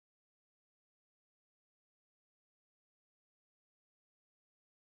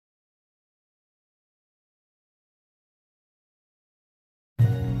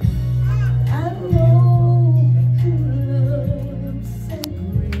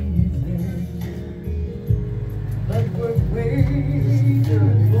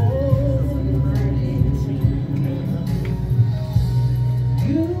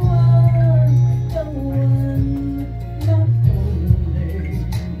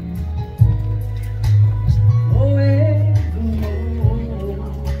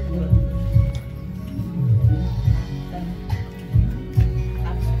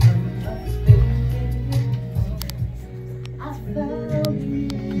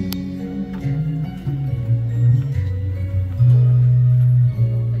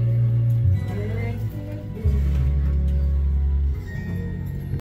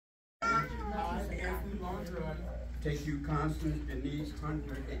Constance Denise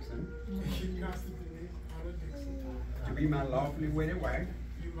Hunter Dixon to be my lawfully wedded wife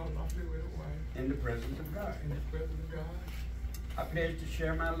in the presence of God. I pledge to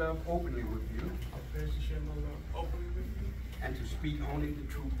share my love openly with you and to speak only the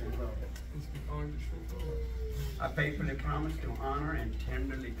truth in love. I faithfully promise to honor and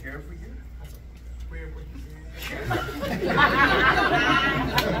tenderly care for you.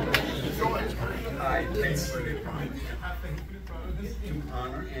 I faithfully promise to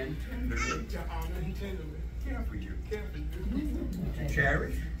honor and tenderly care for you. To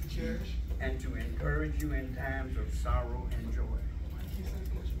cherish and to encourage you in times of sorrow and joy.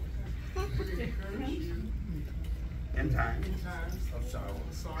 In times of sorrow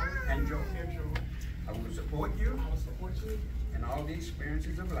and joy. I will support you in all the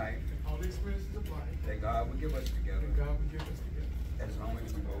experiences of life that God will give us together. As long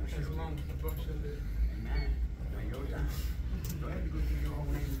as we both shall live. Amen. Now your time. Go ahead and go through your own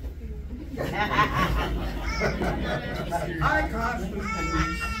name. I, Constance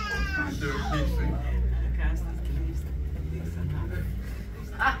Denise Dixon.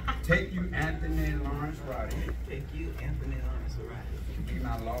 Take you, Anthony Lawrence Roddey. Take you, Anthony Lawrence Roddey. To be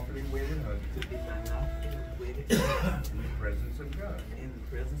my lawfully wedded husband. To be my lawfully wedded husband. In the presence of God. In the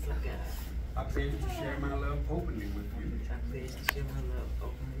presence of God. I pledge to share my love openly with you. I pledge to share my love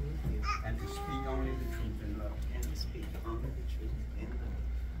openly with you. And to speak only the truth in love. And to speak only the truth in love.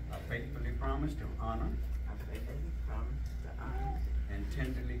 I faithfully promise to honor. I faithfully promise to honor. And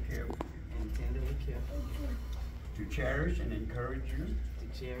tenderly care for you. And tenderly care for you. To cherish and encourage you. To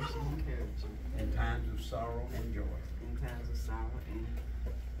cherish and encourage you. In times of sorrow and joy. In times of sorrow and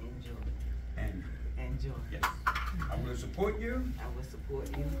joy. And joy. Yes. I will support you. I will support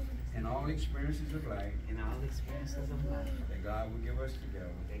you. In all experiences of life. In all experiences of life. That God will give us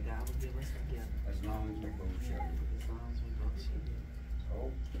together. That God will give us together. As long as we both shall live. As long as we both shall live.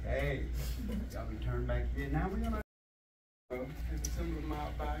 Okay. Y'all can turn back here. Now we're going to as a symbol of my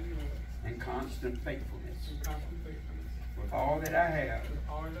abiding love and constant faithfulness. and constant faithfulness. With all that I have. With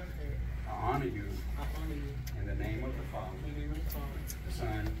all that I have. I honor you. I honor you. In the name of the Father. In the name of the Father. The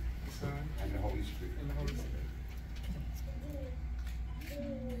Son. The Son. And the Holy Spirit. And the Holy Spirit.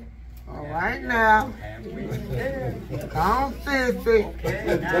 All right now. Come on, Sissy.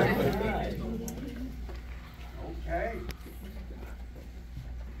 Okay, now. Okay.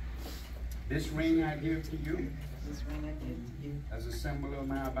 This ring I give to you. This ring I give to you. As a symbol of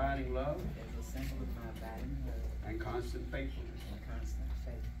my abiding love. As a symbol of my abiding love. And constant faithfulness. And constant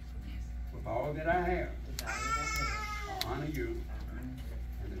faithfulness. With all that I have. With all that I have. I honor you. I honor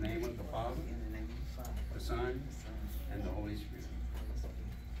you. In the name of the Father. In the name of the Father. The Son. The Son. And the Holy Spirit.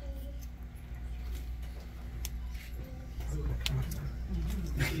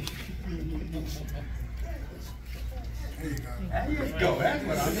 There you go. That's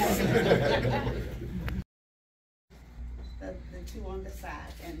what I'm talking about. The two on the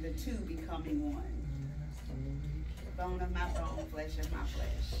side, and the two becoming one. Bone of my bone, flesh of my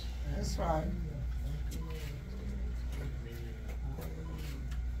flesh. That's right.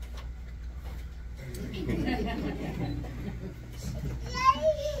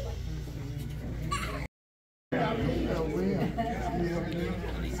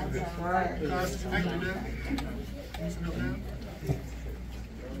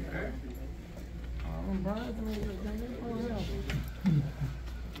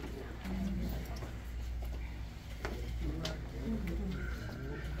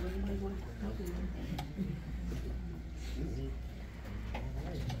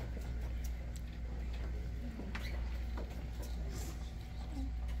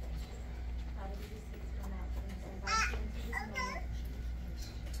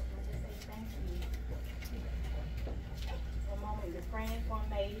 Praying for a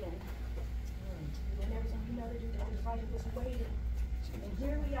maid and doing everything you know to do. Everybody was waiting. And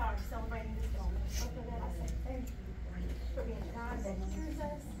here we are celebrating this moment. So for that, I say thank you for being a God that hears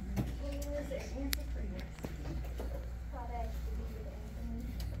us, hears and answers prayers. God, I ask you to be with Anthony.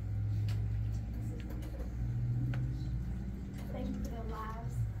 Thank you for their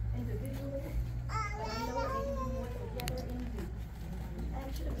lives individually. But I know that they can do more together in you. I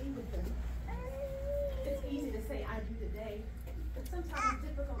ask you to be with them. It's easy to say, I do today. But sometimes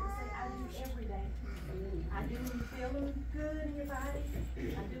it's difficult to say, I do every day. I do when you're feeling good in your body.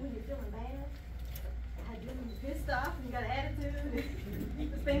 I do when you're feeling bad. I do when you're pissed off and you got an attitude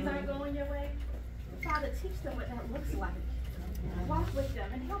and things aren't going your way. Father, teach them what that looks like. Walk with them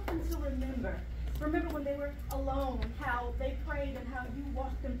and help them to remember. Remember when they were alone, how they prayed and how you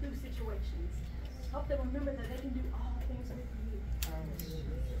walked them through situations. Help them remember that they can do all things with you.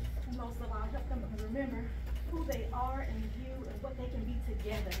 And most of all, help them to remember who they are in you and what they can be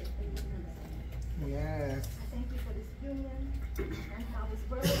together if they remember that. Yes. I thank you for this union and how this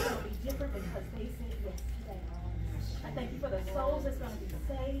world is going to be different because they said yes today. I thank you for the souls that's going to be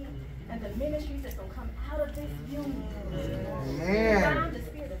saved and the ministries that's going to come out of this union. Amen. The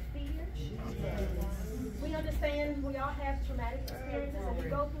spirit of fear. We understand we all have traumatic experiences and we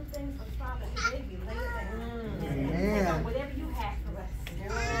go through things, but Father, today we lay it down. Amen. Whatever you have for us.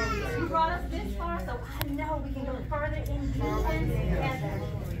 You brought us this far, so I know we can go further in you and together.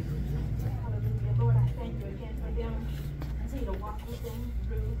 Hallelujah. Lord, I thank you again for them. Continue to walk with them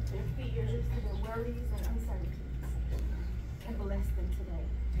through their fears, through their worries and uncertainties. And bless them today.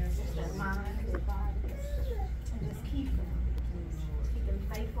 Just their minds, their bodies. And just keep them. Keep them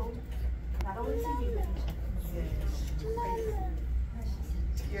faithful. Not only to you, but to each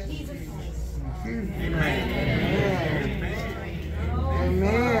other. Jesus name.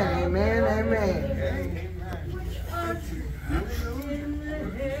 Amen. Amen. Amen.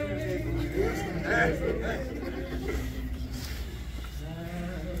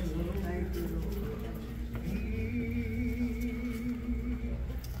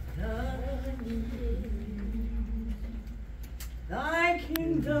 Thy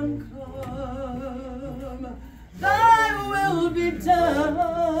kingdom come, thy will be done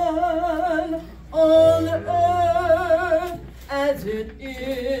on earth as it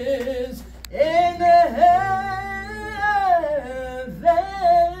is in heaven.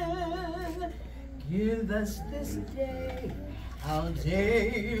 Give us this day our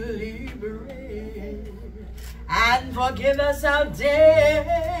daily bread, and forgive us our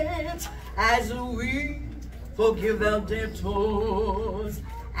debts as we forgive our debtors,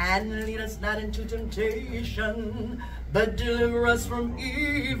 and lead us not into temptation, but deliver us from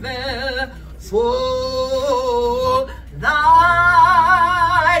evil. For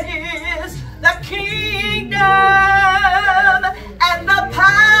thine is the kingdom and the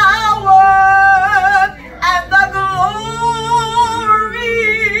power and the glory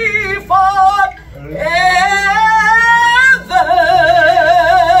forever.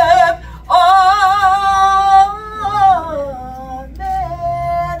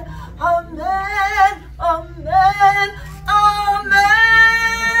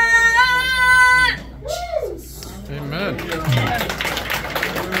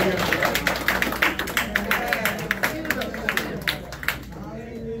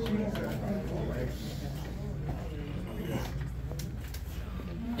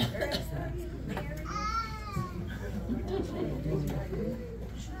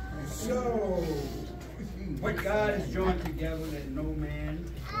 What God has joined together, let no man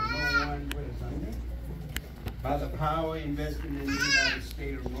or no one put us under. By the power invested in me by the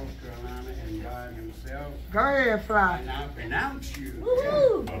state of North Carolina and God himself. Go ahead, Fly. And I pronounce you.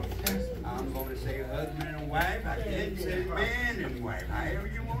 I'm going to say husband and wife. I can't say man and wife. However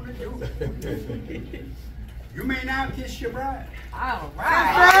you want to do it. You may now kiss your bride. All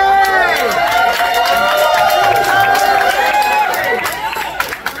right.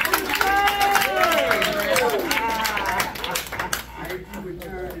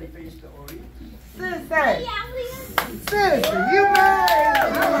 Sister, you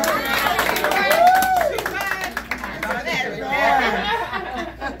made.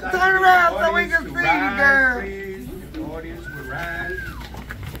 Turn around so we can see you, girl. Please. The audience will rise.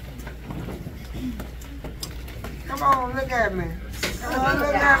 Come on, look at me. Come on,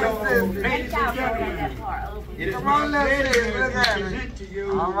 look at me, sister. Ladies and gentlemen, it is Come my on, look pleasure at me. Look to at me. present to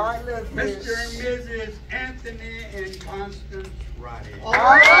you All right, look, Mr. and Mrs. Anthony and Constance Roddey. All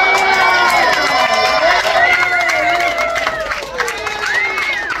right.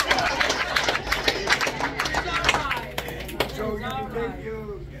 So you can take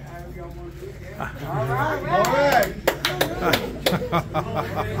your, however y'all want to do it. All right.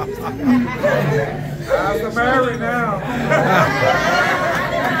 I'm married now.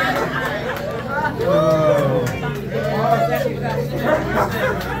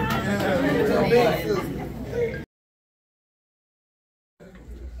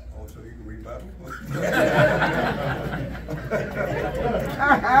 Oh, so you can rebuttal?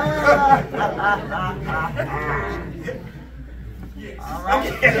 All right.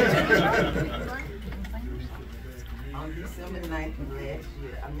 On December 9th of last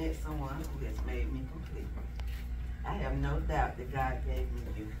year, I met someone who has made me complete. I have no doubt that God gave me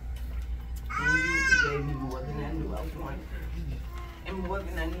you. And you gave me more than I knew I wanted. And more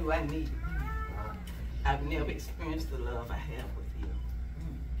than I knew I needed. I've never experienced the love I have with you.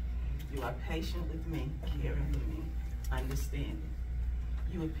 You are patient with me, caring for me, understanding.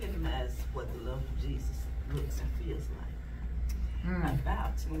 You epitomize what the love of Jesus looks and feels like. I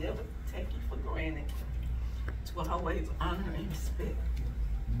vow to never take you for granted to always honor and respect,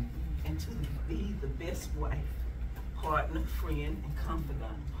 and to be the best wife, partner, friend, and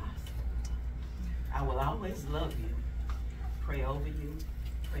confidant possible. I will always love you, pray over you,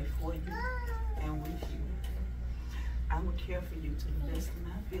 pray for you, and with you. I will care for you to the best of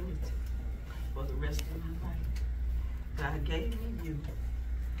my ability for the rest of my life. God gave me you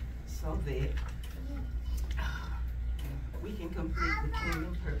so that we can complete the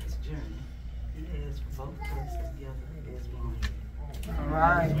kingdom purpose journey He has for both of us together as one. All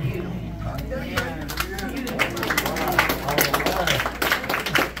right.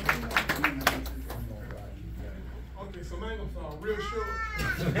 Okay, so mine gonna start real short.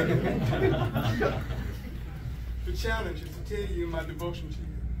 The challenge is to tell you in my devotion to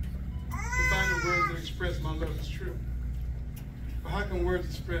you, to find the words that express my love is true. But how can words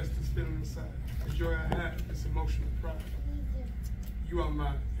express this feeling inside? The joy I have, this emotional pride. You are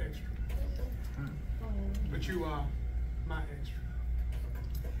my extra. But you are my extra.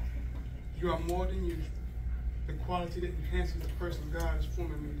 You are more than usual. The quality that enhances the person God is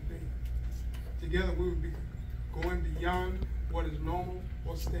forming me to be. Together we will be going beyond what is normal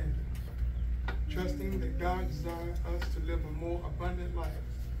or standard. Trusting that God desires us to live a more abundant life.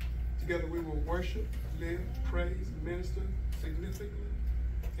 Together we will worship, live, praise, minister significantly,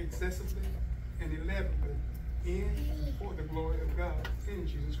 excessively, and elaborately in and for the glory of God in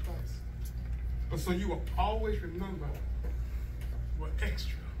Jesus Christ. But so you will always remember what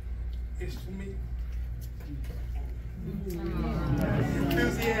extra is to me.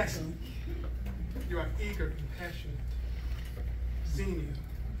 Enthusiastic. You are eager and passionate. Senior.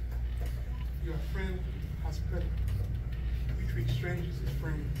 You are friendly, hospitable. You treat strangers as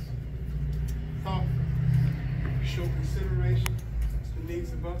friends. Thoughtful. You show consideration to the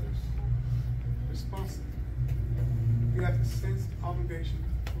needs of others. Responsible. You have the sense of obligation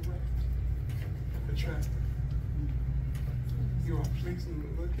to correct. Attractive. You are pleasing to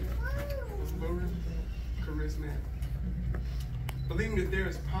look at, alluring, charismatic. Believing that there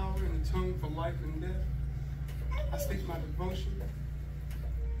is power in the tongue for life and death, I speak my devotion.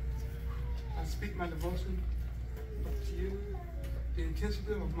 I speak my devotion to you. The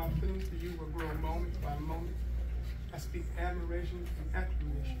intensity of my feelings for you will grow moment by moment. I speak admiration and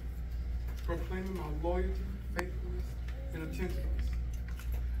acclamation, proclaiming my loyalty, faithfulness, and attentiveness.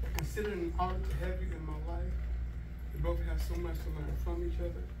 I consider it an honor to have you in my life. We both have so much to learn from each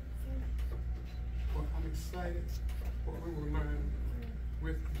other. Well, I'm excited for what we will learn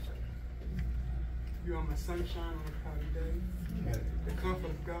with each other. You are my sunshine on a cloudy day. The comfort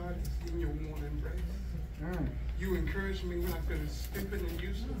of God is in your warm embrace. You encourage me when I feel stupid and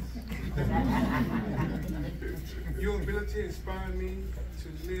useless. Your ability inspired me to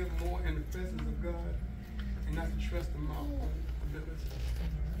live more in the presence of God and not to trust in my own ability.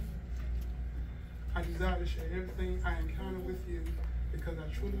 I desire to share everything I encounter with you because I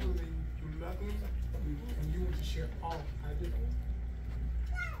truly believe you love me and you want to share all I do.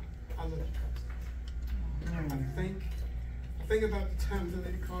 I love you, Constance. I think about the times the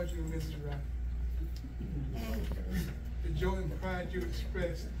lady called you Mrs. Roddey. The joy and pride you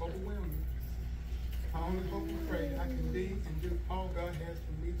expressed overwhelmed me. I only hope and pray I can be and do all God has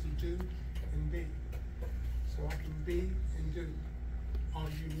for me to do and be. So I can be and do all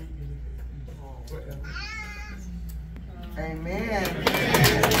you need me to be. Forever. Amen.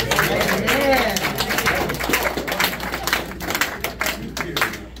 Amen.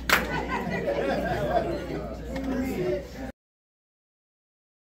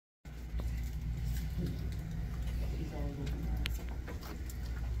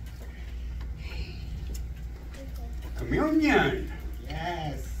 Communion.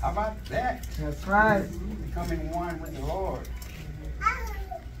 Yes. How about that? That's right. Becoming one with the Lord.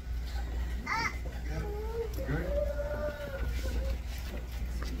 Good.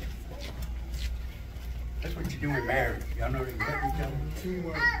 That's what you do in marriage. Y'all know they help each other.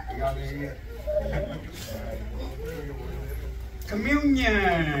 Teamwork. Y'all there yet?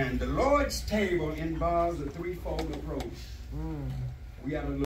 Communion. The Lord's table involves a threefold approach. We got to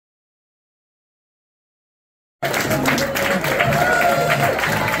look